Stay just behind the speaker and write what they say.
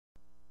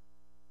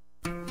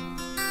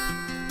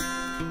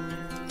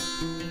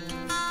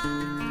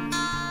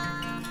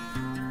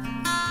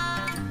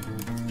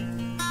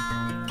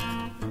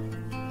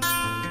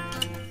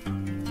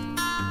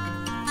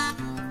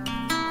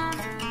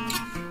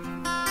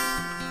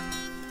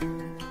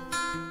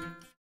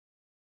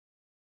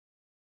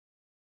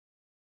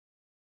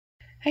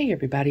Hey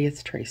everybody,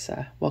 it's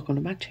Teresa. Welcome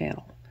to my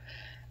channel.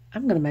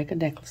 I'm going to make a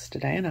necklace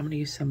today, and I'm going to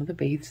use some of the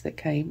beads that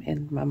came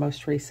in my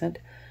most recent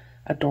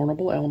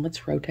Adornable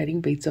Elements Rotating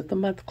Beads of the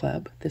Month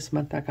Club. This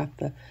month I got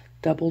the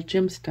double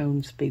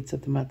Gemstones Beads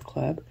of the Month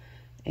Club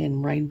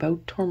in Rainbow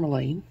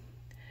Tourmaline.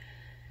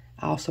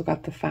 I also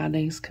got the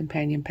Findings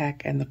Companion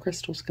Pack and the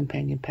Crystals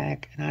Companion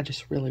Pack, and I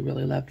just really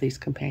love these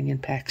companion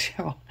packs,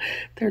 y'all.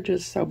 They're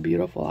just so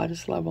beautiful. I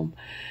just love them.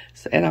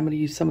 And I'm going to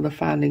use some of the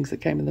Findings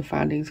that came in the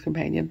Findings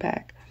Companion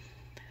Pack.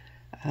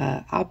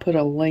 I'll put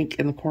a link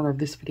in the corner of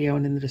this video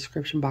and in the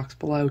description box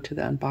below to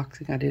the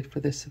unboxing I did for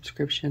this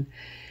subscription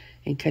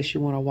in case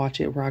you want to watch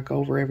it, where I go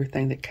over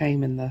everything that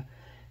came in the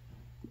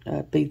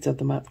Beads of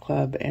the Month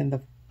Club and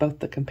both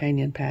the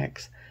companion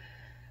packs.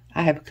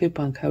 I have a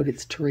coupon code,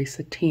 it's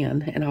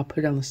Teresa10, and I'll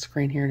put it on the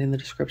screen here and in the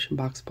description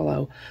box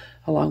below,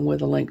 along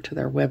with a link to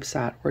their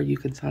website where you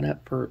can sign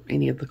up for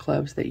any of the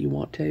clubs that you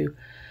want to.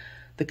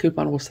 The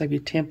coupon will save you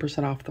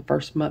 10% off the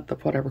first month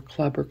of whatever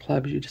club or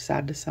clubs you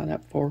decide to sign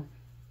up for.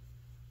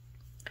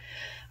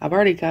 I've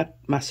already got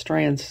my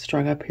strands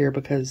strung up here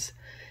because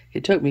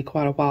it took me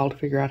quite a while to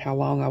figure out how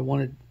long I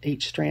wanted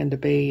each strand to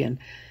be, and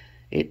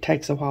it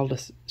takes a while to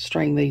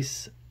string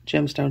these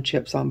gemstone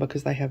chips on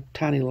because they have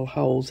tiny little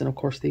holes, and of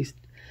course these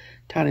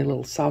tiny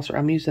little saucer.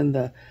 I'm using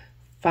the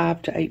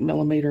 5 to 8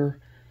 millimeter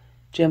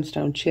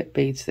gemstone chip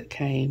beads that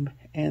came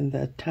and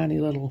the tiny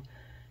little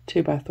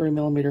 2 by 3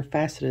 millimeter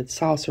faceted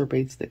saucer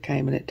beads that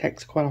came, and it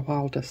takes quite a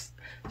while to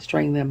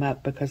string them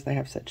up because they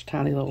have such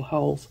tiny little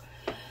holes.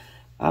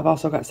 I've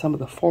also got some of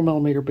the 4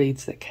 millimeter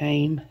beads that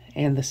came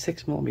and the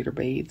 6 millimeter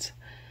beads.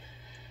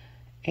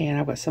 And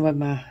I've got some of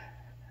my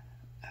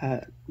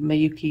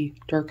Miyuki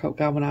Durcoat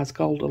Galvanized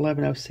Gold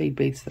 11/0 seed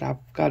beads that I've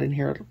got in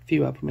here, a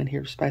few of them in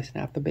here spacing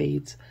out the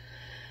beads.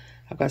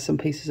 I've got some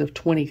pieces of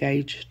 20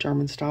 gauge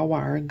German style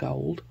wire in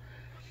gold.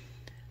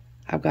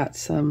 I've got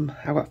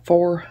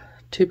 4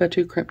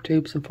 2x2 crimp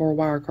tubes and 4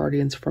 wire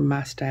guardians from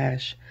my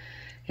stash.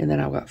 And then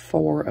I've got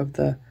 4 of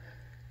the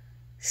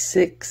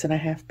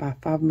 6.5 by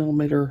 5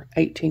 millimeter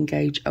 18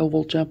 gauge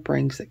oval jump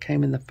rings that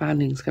came in the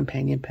Findings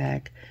Companion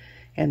Pack,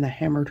 and the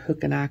hammered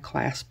hook and eye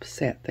clasp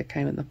set that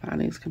came in the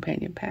Findings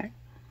Companion Pack.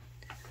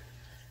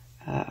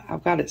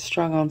 I've got it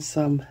strung on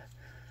some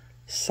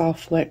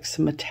Soft Flex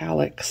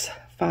Metallics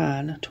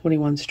Fine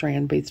 21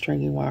 strand bead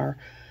stringing wire.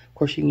 Of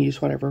course, you can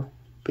use whatever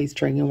bead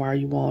stringing wire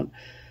you want.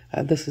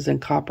 This is in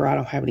copper. I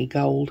don't have any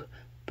gold,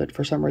 but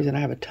for some reason I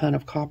have a ton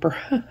of copper.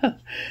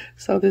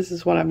 So this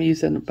is what I'm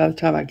using. By the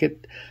time I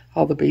get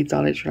all the beads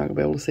on it, you're not going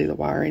to be able to see the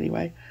wire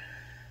anyway.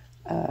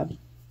 Of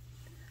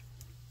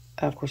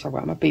course, I've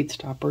got my bead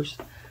stoppers.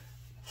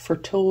 For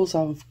tools,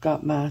 I've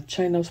got my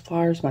chain nose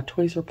pliers, my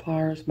tweezer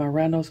pliers, my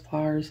round nose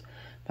pliers,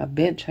 my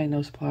bent chain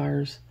nose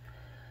pliers,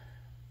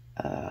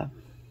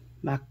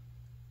 my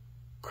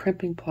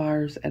crimping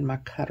pliers, and my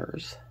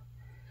cutters.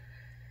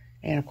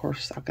 And of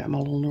course, I've got my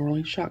little New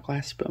Orleans shot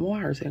glass to put my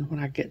wires in when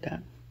I get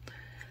done.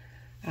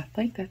 I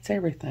think that's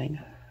everything.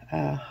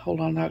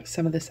 Hold on, I'll get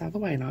some of this out of the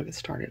way and I'll get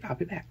started. I'll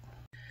be back.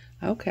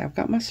 Okay, I've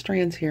got my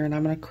strands here and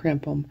I'm going to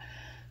crimp them.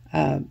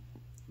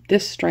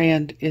 This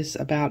strand is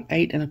about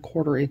 8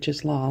 1/4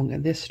 inches long,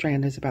 and this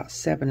strand is about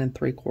 7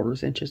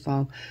 3/4 inches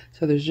long.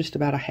 So there's just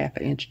about a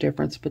 ½ inch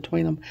difference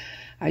between them.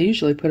 I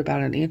usually put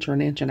about an inch or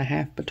an inch and a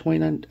half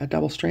between a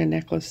double strand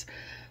necklace,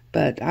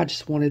 but I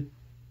just wanted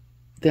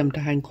them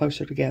to hang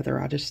closer together.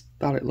 I just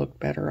thought it looked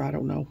better. I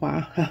don't know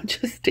why. I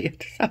just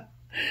did.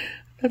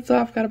 So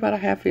I've got about a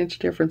 ½ inch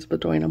difference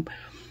between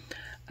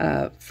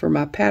them. For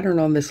my pattern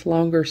on this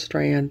longer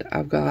strand,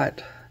 I've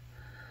got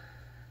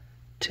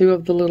 2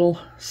 of the little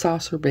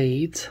saucer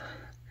beads,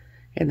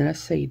 and then a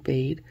seed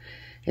bead,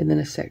 and then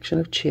a section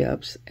of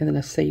chips, and then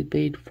a seed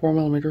bead, 4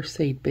 millimeter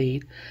seed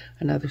bead,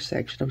 another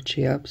section of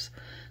chips,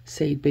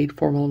 seed bead,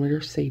 4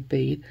 millimeter seed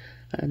bead,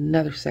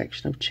 another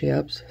section of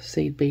chips,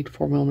 seed bead,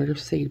 4 millimeter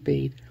seed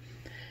bead.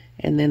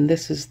 And then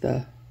this is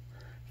the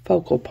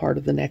focal part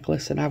of the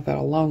necklace, and I've got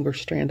a longer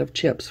strand of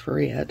chips for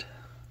it.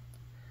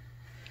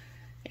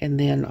 And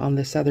then on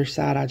this other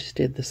side, I just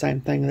did the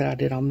same thing that I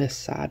did on this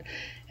side.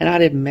 And I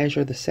didn't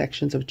measure the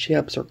sections of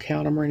chips or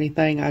count them or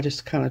anything. I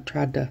just kind of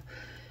tried to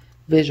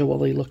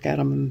visually look at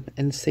them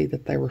and see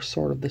that they were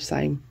sort of the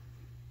same,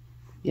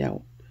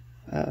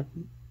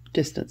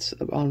 distance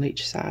on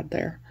each side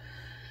there.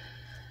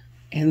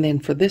 And then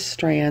for this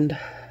strand,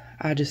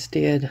 I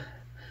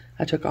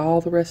took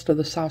all the rest of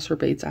the saucer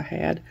beads I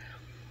had,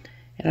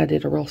 and I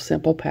did a real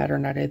simple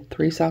pattern. I did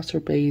 3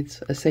 saucer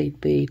beads, a seed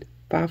bead,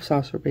 5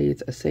 saucer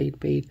beads, a seed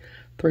bead,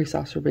 3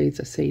 saucer beads,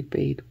 a seed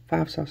bead,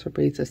 5 saucer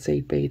beads, a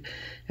seed bead,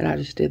 and I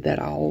just did that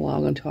all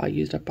along until I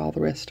used up all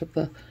the rest of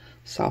the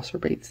saucer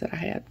beads that I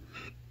had.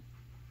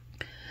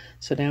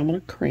 So now I'm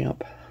going to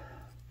crimp.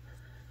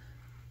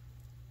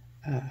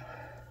 I'm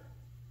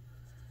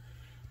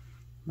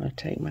going to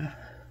take my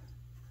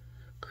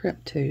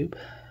crimp tube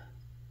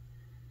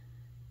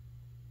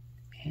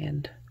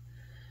and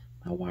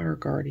my wire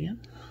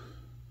guardian.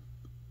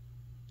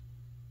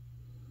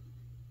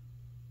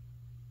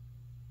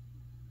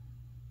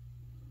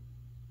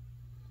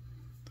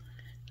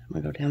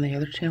 I'm going to go down the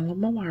other channel of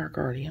my wire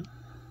guardian.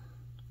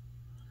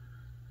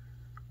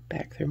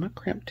 back through my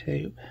crimp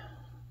tube.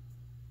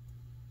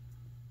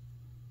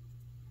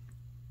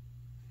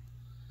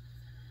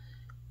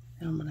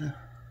 Now I'm going to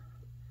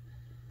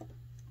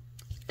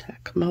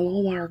tuck my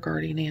little wire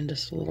guardian in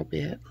just a little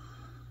bit,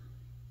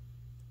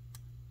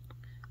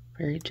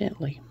 very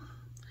gently,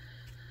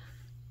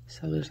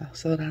 so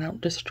that I don't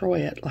destroy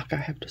it like I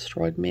have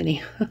destroyed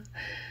many.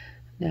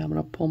 Now I'm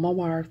going to pull my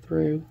wire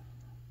through,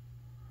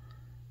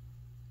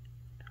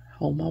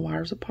 hold my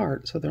wires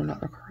apart so they're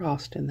not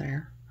crossed in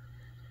there.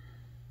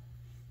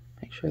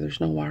 Make sure there's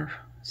no wire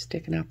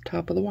sticking out the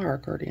top of the wire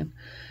guardian.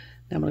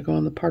 Now I'm going to go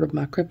on the part of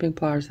my crimping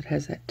pliers that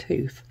has that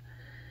tooth.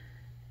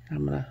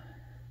 I'm going to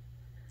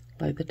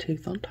lay the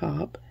tooth on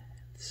top,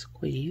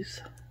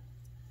 squeeze.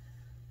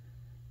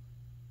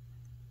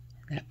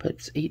 That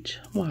puts each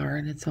wire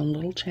in its own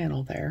little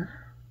channel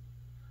there.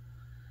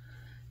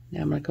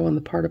 Now I'm going to go in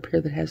the part up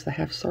here that has the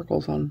half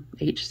circles on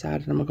each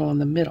side, and I'm going to go on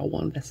the middle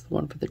one. That's the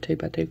one for the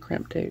 2x2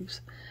 crimp tubes.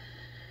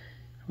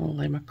 I'm going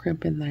to lay my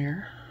crimp in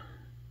there.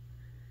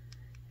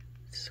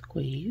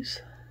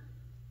 Squeeze.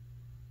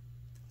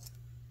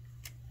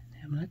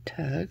 Now I'm going to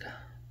tug.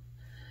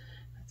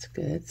 That's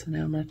good. So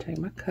now I'm going to take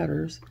my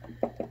cutters,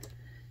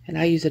 and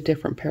I use a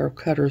different pair of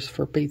cutters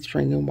for bead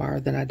string and wire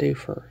than I do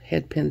for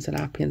head pins and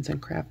eye pins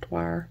and craft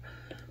wire,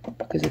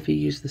 because if you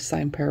use the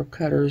same pair of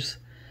cutters,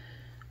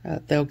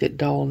 they'll get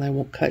dull and they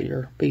won't cut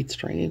your bead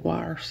stringing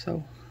wire.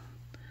 So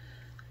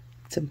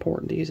it's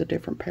important to use a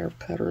different pair of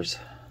cutters.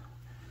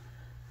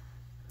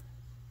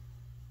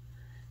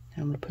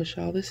 Now I'm going to push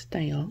all this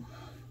down.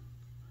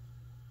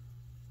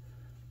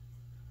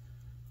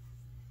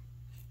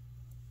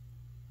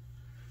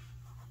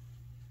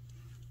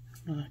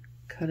 I'm going to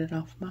cut it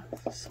off my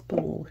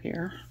spool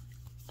here.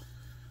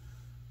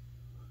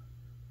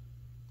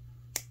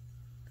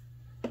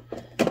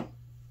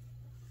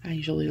 I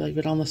usually leave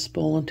it on the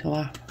spool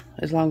until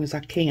as long as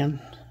I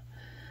can.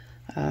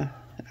 I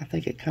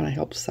think it kind of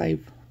helps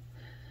save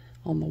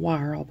on the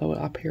wire, although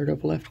I appear to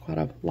have left quite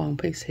a long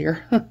piece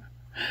here. I'm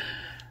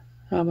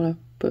going to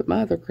put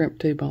my other crimp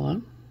tube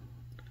on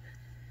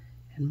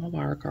and my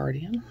wire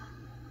guardian.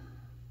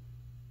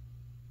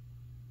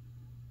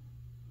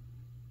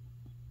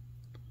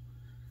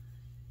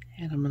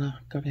 And I'm going to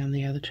go down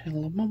the other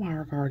channel of my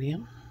wire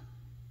guardian.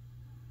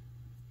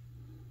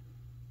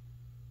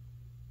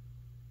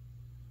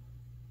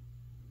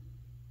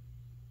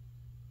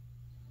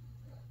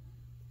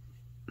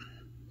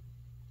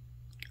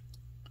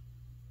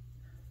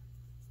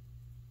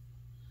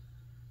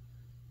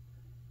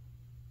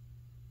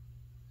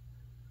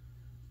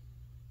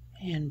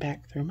 And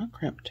back through my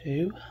crimp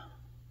tube.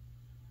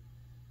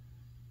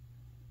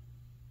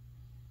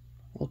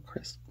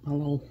 My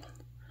little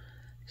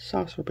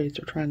saucer beads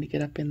are trying to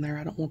get up in there.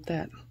 I don't want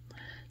that.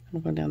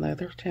 I'm going down the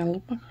other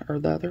channel,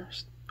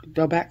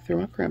 go back through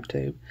my crimp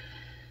tube.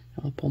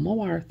 I'm going to pull my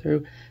wire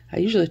through. I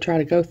usually try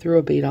to go through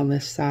a bead on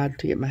this side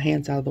to get my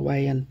hands out of the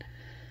way and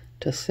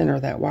to center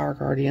that wire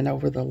guardian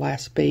over the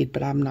last bead,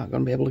 but I'm not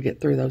going to be able to get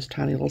through those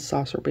tiny little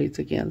saucer beads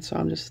again, so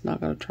I'm just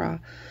not going to try.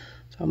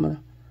 So I'm going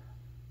to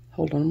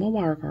hold on to my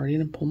wire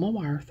guardian and pull my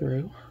wire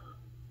through.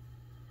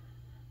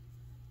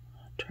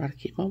 Try to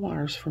keep my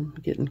wires from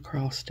getting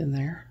crossed in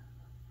there.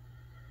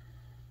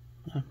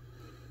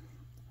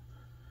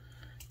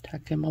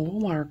 Tuck in my little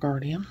wire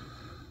guardian.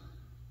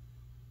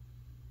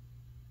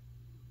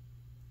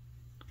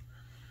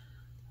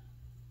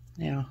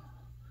 Now,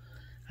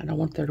 I don't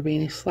want there to be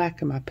any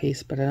slack in my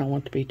piece, but I don't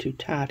want it to be too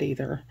tight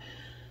either.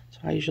 So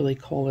I usually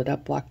coil it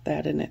up like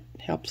that, and it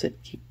helps it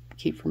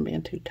keep from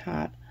being too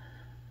tight.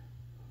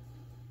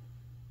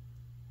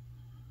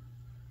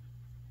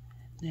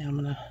 Now I'm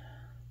going to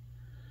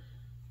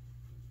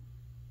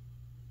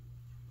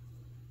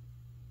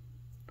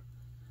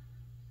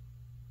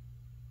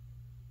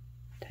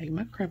take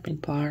my crimping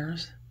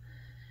pliers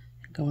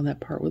and go in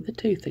that part with the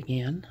tooth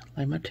again.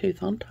 Lay my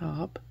tooth on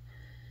top.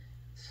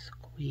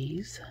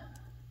 Squeeze.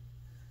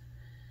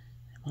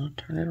 I'm going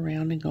to turn it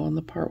around and go in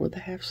the part with the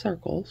half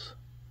circles.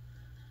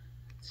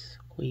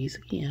 Squeeze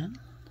again.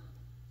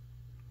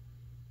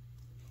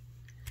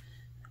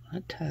 I'm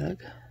going to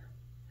tug.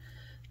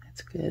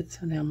 That's good.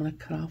 So now I'm going to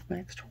cut off my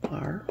extra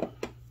wire.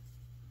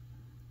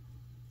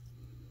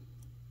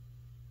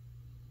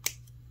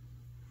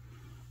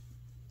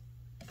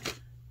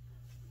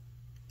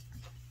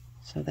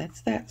 So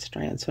that's that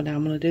strand. So now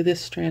I'm going to do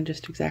this strand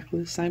just exactly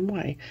the same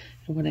way.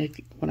 And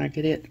when I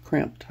get it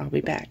crimped, I'll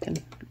be back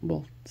and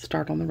we'll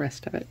start on the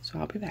rest of it. So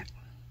I'll be back.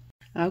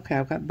 Okay,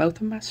 I've got both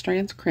of my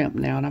strands crimped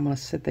now, and I'm going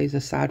to set these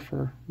aside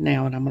for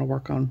now, and I'm going to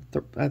work on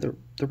the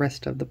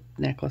rest of the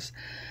necklace.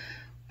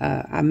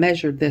 I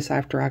measured this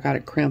after I got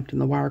it crimped and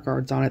the wire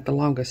guards on it. The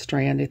longest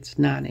strand, it's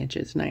 9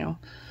 inches now.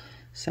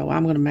 So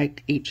I'm going to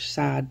make each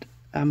side,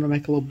 I'm going to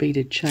make a little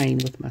beaded chain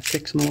with my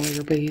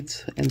 6mm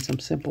beads and some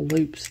simple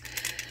loops.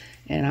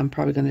 And I'm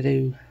probably going to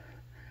do,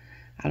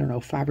 I don't know,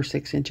 5 or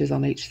 6 inches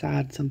on each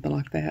side, something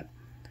like that.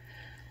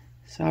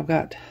 So I've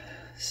got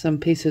some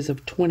pieces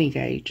of 20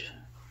 gauge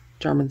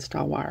German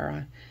style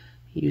wire. I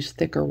use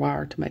thicker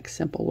wire to make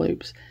simple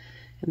loops.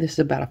 And this is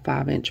about a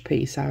 5-inch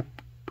piece. I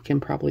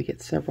can probably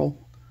get several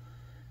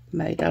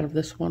made out of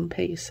this one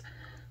piece.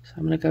 So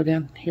I'm going to go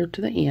down here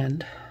to the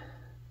end.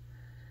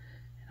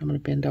 I'm going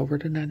to bend over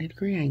at a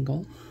 90-degree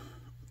angle.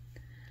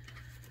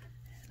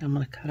 And I'm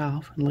going to cut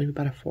off and leave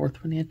about 1/4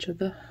 of an inch of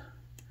the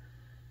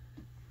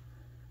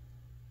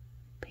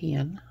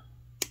pin.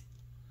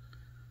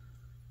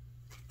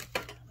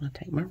 I'm going to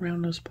take my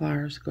round nose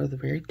pliers, go to the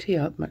very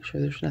tip, make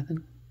sure there's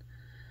nothing,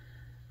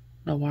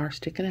 no wire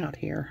sticking out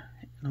here.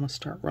 And I'm going to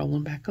start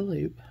rolling back a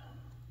loop.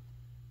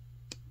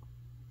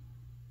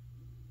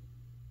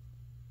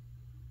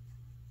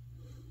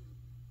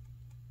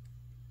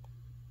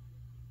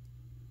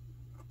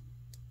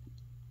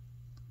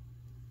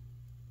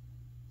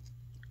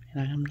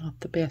 And I am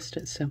not the best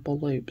at simple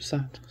loops.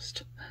 I've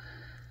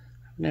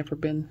never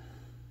been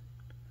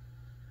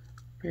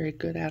very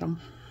good at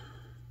them.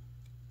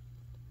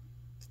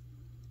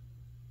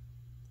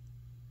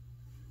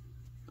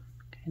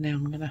 Okay, now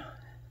I'm going to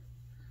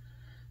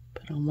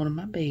put on one of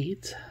my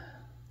beads.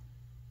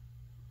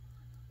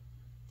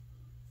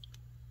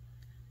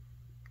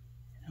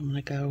 I'm going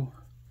to go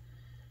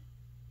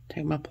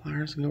take my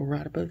pliers and go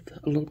right above,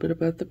 a little bit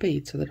above the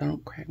bead so that I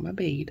don't crack my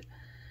bead.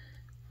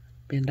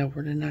 Bend over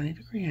at a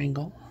 90-degree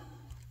angle.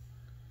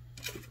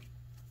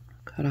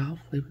 Cut off,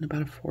 leaving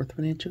about 1/4 of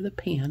an inch of the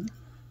pin.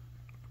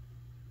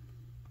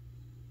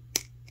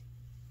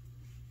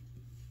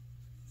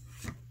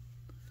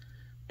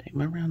 Take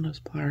my round nose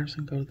pliers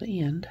and go to the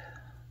end.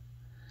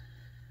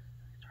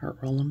 Start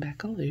rolling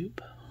back a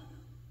loop.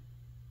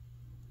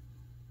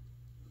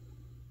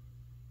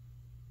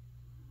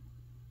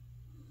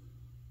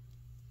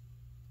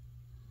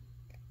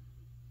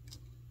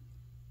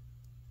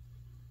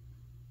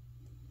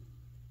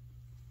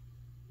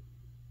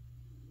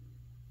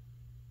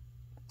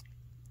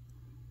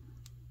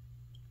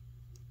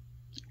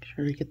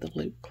 Sure to get the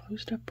loop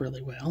closed up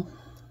really well.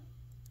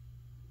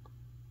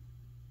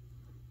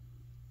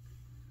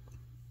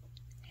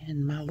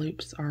 And my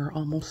loops are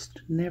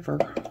almost never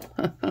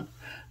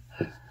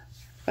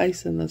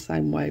facing the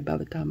same way by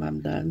the time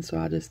I'm done, so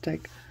I just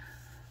take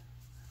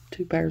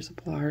 2 pairs of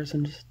pliers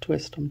and just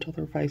twist them till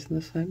they're facing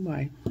the same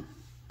way.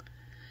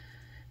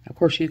 Of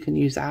course, you can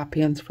use eye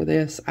pins for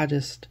this. I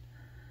just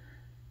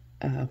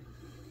I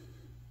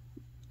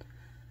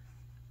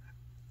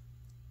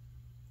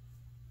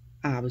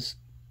was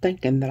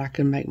thinking that I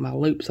can make my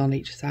loops on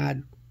each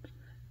side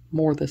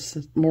more the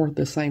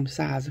same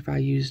size if I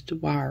used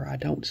wire. I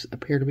don't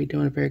appear to be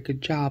doing a very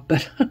good job,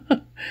 but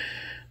the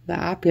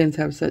eye pins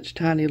have such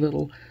tiny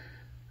little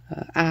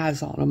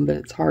eyes on them that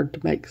it's hard to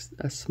make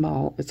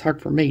it's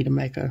hard for me to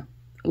make a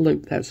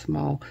loop that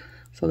small.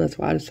 So that's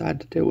why I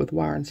decided to do it with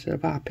wire instead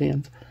of eye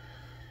pins.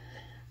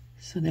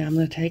 So now I'm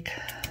going to take,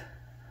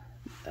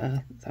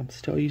 I'm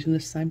still using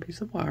this same piece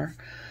of wire.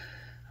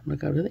 I'm going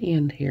to go to the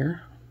end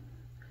here.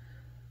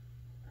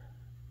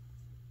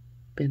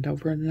 Bend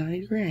over at a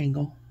 90-degree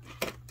angle.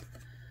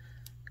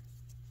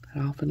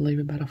 Cut off and leave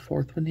about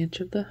 1/4 of an inch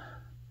of the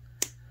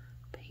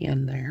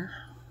pin there.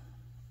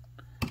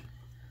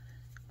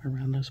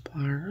 Around those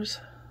pliers.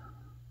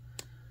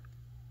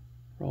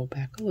 Roll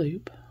back a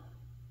loop.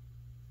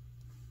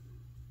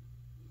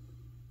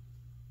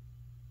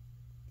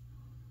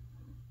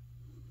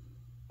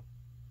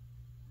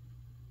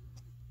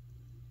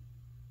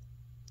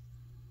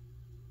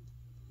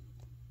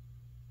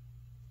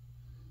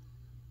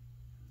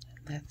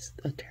 That's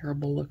a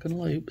terrible looking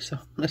loop, so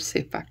let's see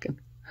if I can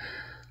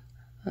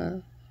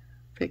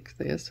fix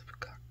this.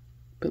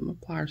 Put my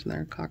pliers in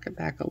there and cock it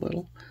back a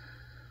little,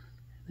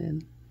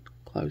 and then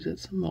close it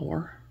some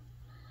more.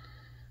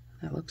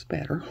 That looks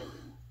better.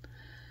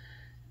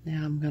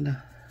 Now I'm going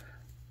to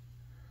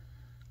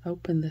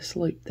open this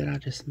loop that I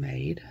just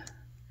made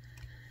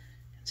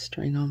and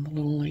string on the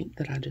little link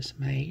that I just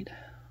made.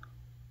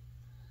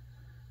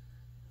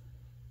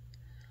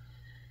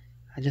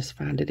 I just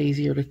find it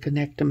easier to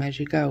connect them as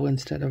you go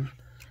instead of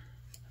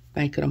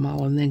making them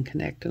all and then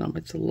connecting them.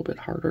 It's a little bit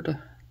harder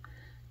to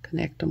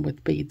connect them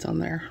with beads on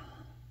there.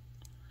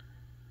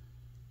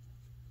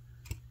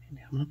 And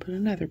now I'm going to put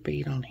another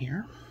bead on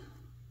here.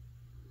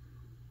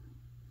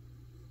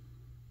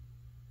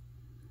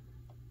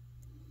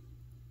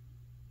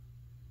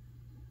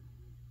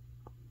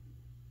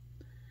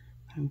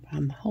 I can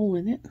find the hole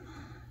in it.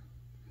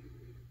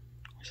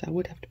 So I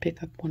would have to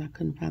pick up one I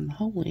couldn't find the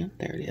hole in.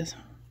 There it is.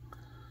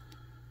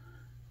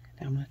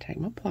 Now I'm going to take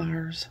my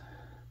pliers,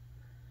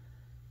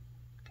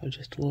 go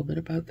just a little bit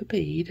above the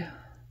bead,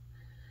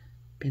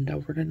 bend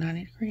over at a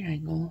 90-degree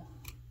angle,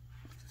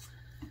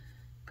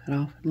 cut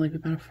off and leave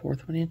about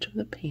 1/4 of an inch of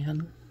the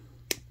pin.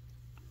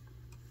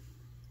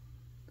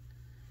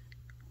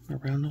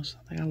 Around those,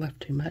 I think I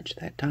left too much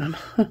that time.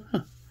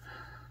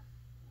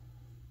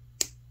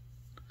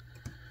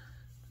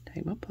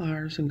 Take my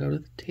pliers and go to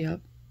the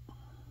tip,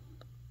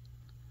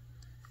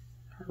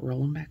 start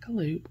rolling back a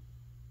loop.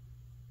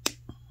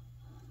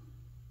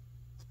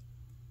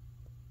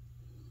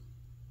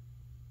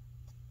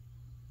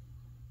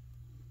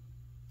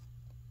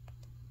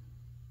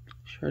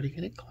 Sure to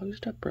get it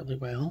closed up really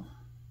well.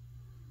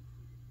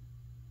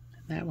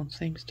 And that one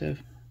seems to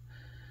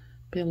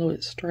be a little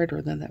bit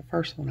straighter than that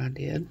first one I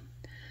did.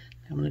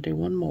 I'm going to do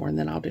one more and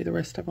then I'll do the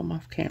rest of them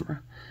off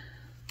camera.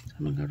 So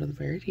I'm going to go to the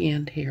very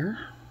end here.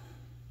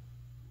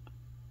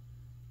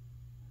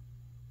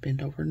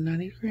 Bend over at a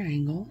 90-degree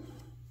angle.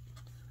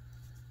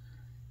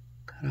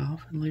 Cut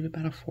off and leave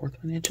about 1/4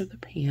 of an inch of the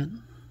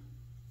pin.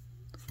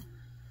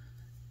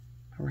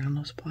 Around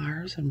those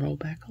pliers and roll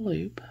back a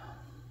loop.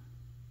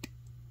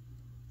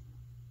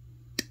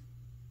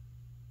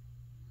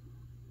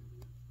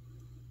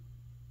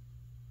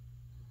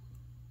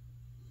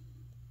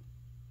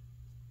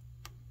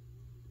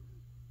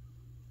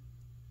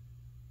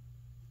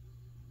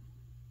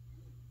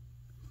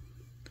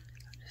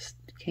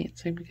 Can't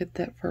seem to get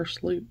that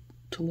first loop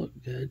to look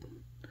good.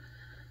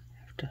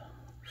 Have to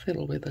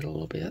fiddle with it a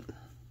little bit.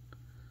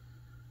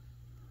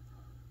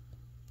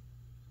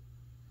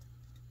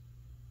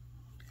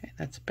 Okay,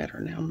 that's better.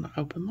 Now I'm going to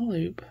open the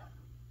loop.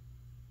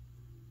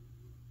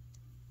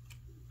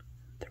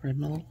 Thread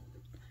my little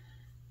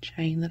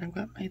chain that I've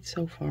got made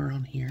so far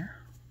on here.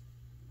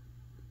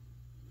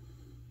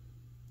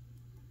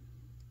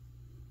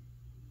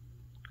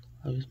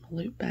 Close my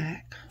loop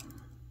back.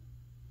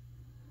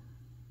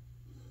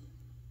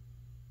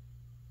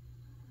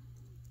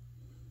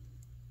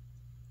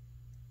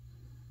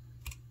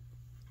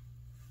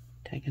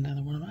 Take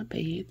another one of my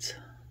beads.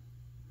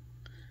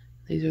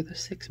 These are the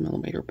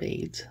 6mm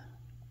beads.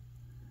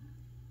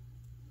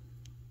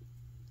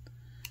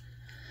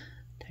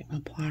 Take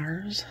my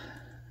pliers.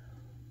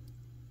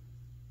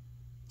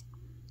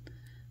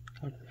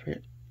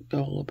 Go a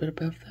little bit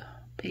above the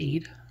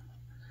bead.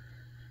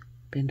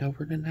 Bend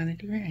over at a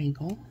 90-degree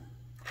angle.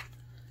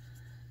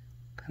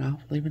 Cut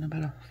off, leaving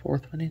about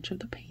 1/4 of an inch of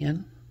the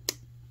pin.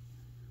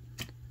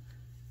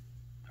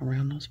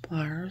 Around those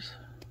pliers.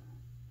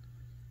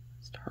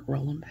 Start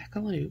rolling back a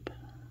loop.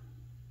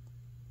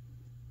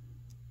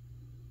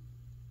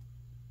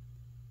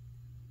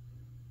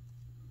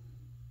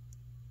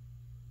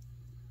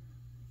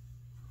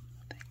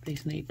 I think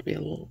these need to be a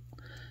little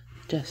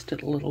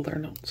adjusted a little. They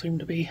don't seem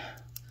to be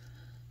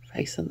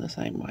facing the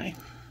same way.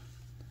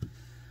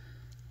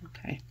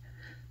 Okay,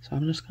 so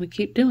I'm just going to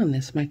keep doing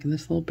this, making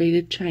this little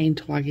beaded chain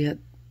till I get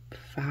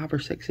 5 or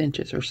 6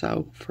 inches or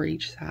so for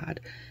each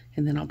side,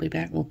 and then I'll be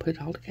back and we'll put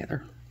it all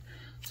together.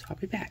 So I'll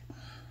be back.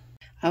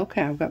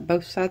 Okay, I've got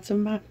both sides of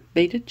my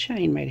beaded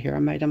chain made here. I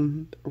made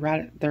them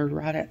they're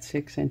right at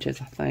 6 inches,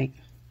 I think.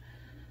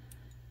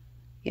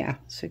 Yeah,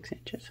 6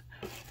 inches.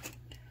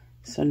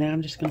 So now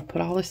I'm just going to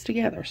put all this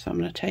together. So I'm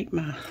going to take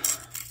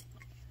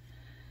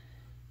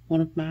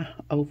one of my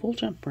oval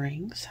jump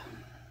rings.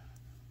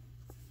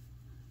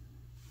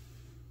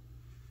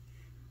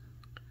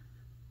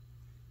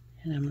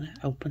 And I'm going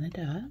to open it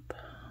up.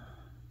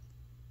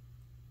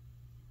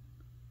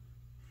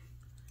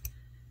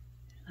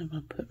 I'm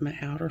going to put my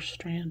outer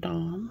strand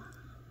on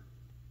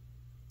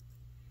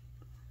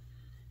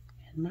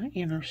and my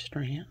inner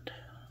strand.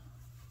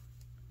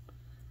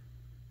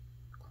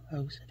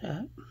 Close it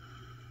up.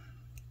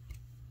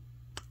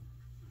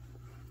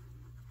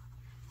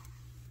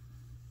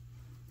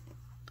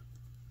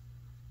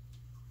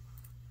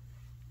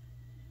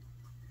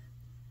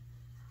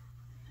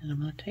 And I'm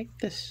going to take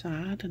this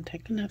side and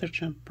take another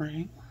jump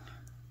ring.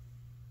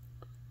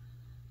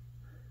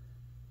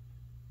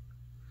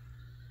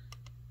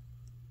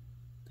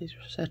 These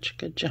are such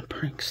good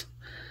jump rings.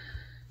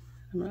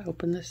 I'm going to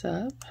open this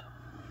up.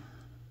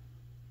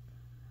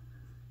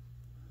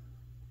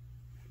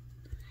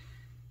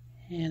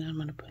 And I'm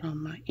going to put on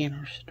my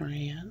inner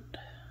strand.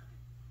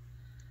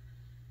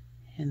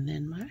 And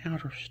then my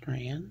outer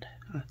strand,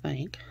 I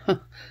think.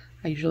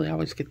 I usually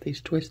always get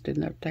these twisted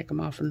and I have to take them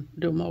off and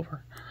do them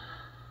over.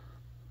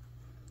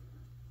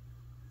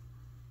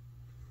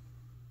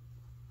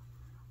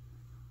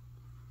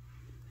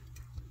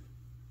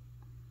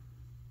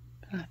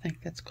 I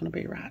think that's going to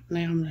be right.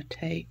 Now I'm going to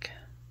take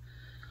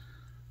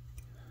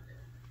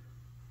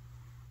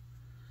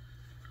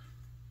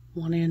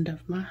one end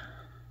of my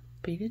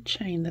beaded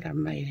chain that I've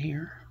made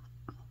here.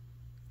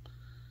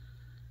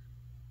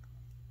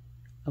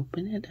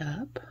 Open it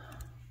up.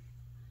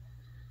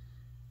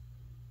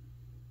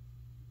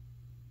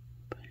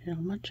 Put it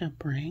on my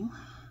jump ring.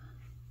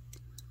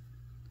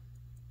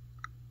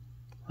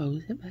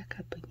 Close it back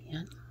up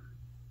again.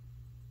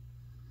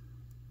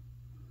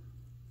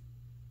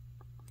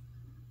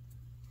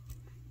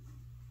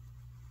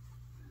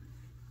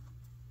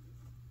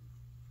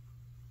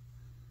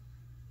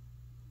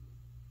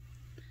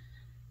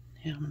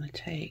 Now I'm going to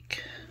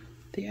take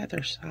the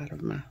other side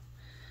of my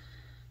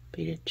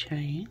beaded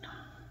chain,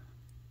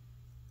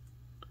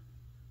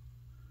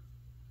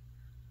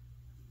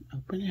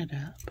 open it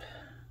up,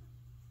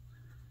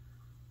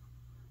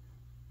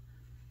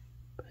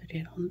 put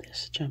it on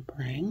this jump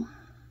ring,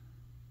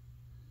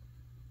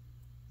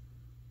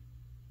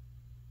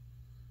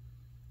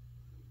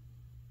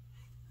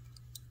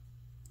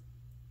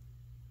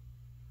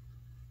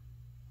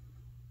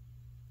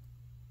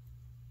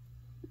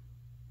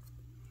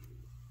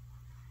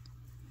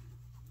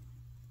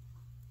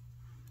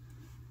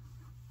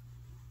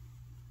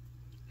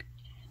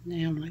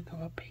 now I'm going to go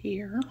up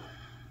here,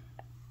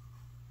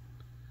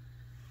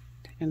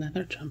 take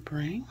another jump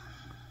ring,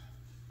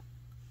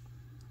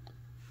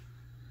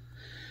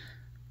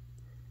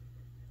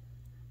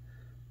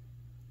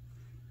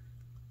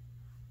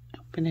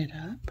 open it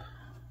up,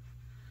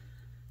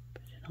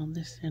 put it on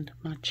this end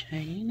of my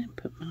chain, and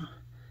put my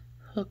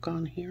hook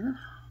on here.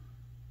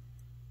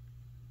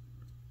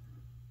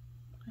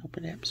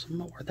 Open it up some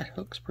more. That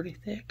hook's pretty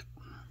thick.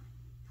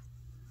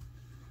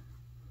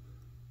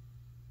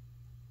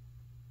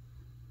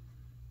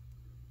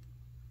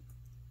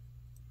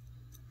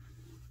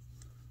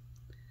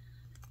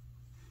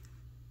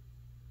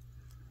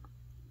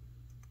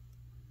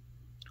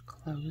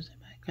 Close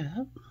it back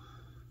up.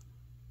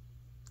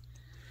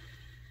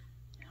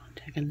 Now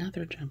take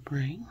another jump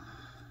ring.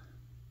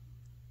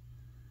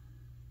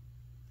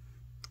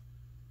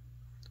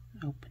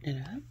 Open it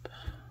up.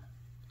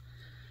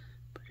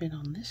 Put it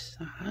on this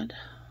side.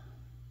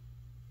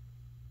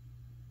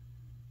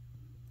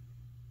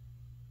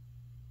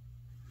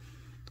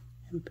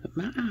 And put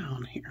my eye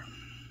on here.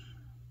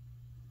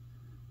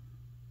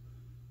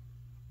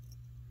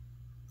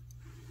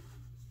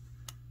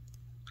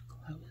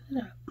 Close it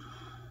up.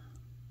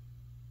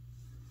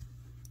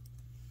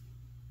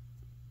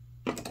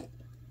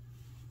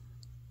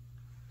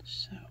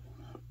 So,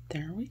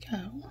 there we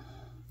go.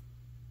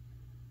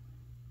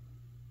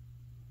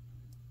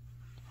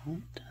 All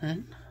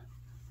done.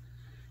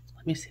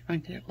 Let me see if I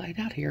can get it laid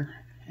out here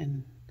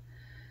and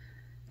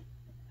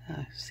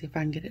see if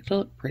I can get it to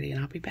look pretty,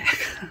 and I'll be back.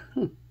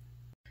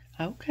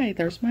 Okay,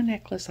 there's my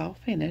necklace all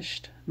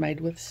finished, made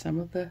with some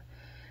of the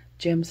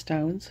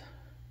gemstones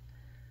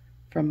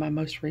from my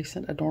most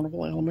recent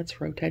Adornable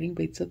Elements Rotating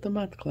Beads of the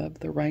Month Club,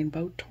 the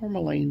Rainbow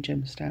Tourmaline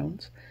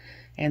gemstones,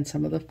 and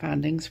some of the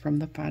findings from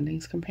the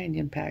Findings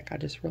Companion Pack. I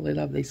just really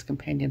love these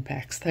companion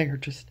packs. They are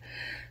just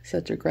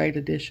such a great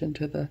addition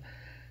to the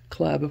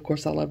club. Of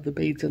course, I love the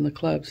beads in the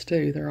clubs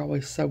too. They're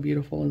always so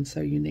beautiful and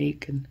so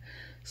unique and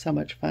so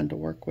much fun to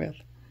work with.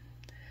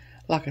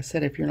 Like I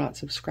said, if you're not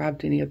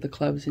subscribed to any of the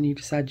clubs and you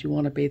decide you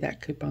want to be,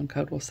 that coupon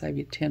code will save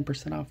you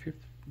 10% off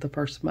the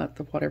first month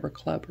of whatever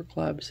club or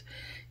clubs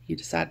you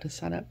decide to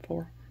sign up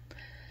for.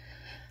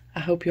 I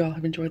hope you all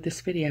have enjoyed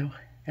this video.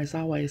 As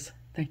always,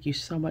 thank you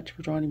so much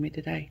for joining me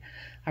today.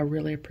 I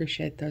really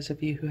appreciate those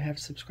of you who have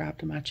subscribed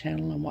to my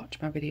channel and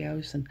watched my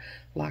videos and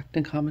liked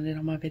and commented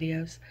on my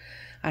videos.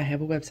 I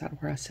have a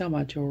website where I sell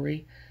my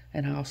jewelry,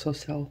 and I also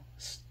sell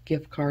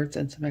gift cards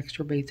and some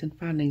extra beads and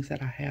findings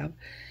that I have.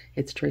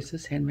 It's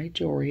Teresa's Handmade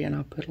Jewelry, and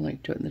I'll put a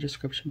link to it in the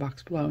description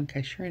box below in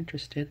case you're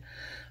interested,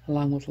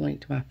 along with a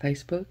link to my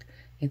Facebook,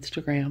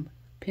 Instagram,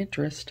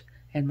 Pinterest,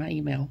 and my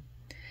email.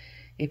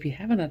 If you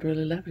haven't, I'd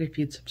really love it if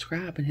you'd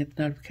subscribe and hit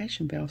the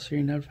notification bell so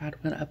you're notified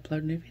when I upload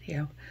a new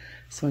video.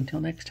 So until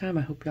next time,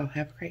 I hope y'all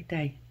have a great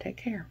day. Take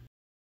care.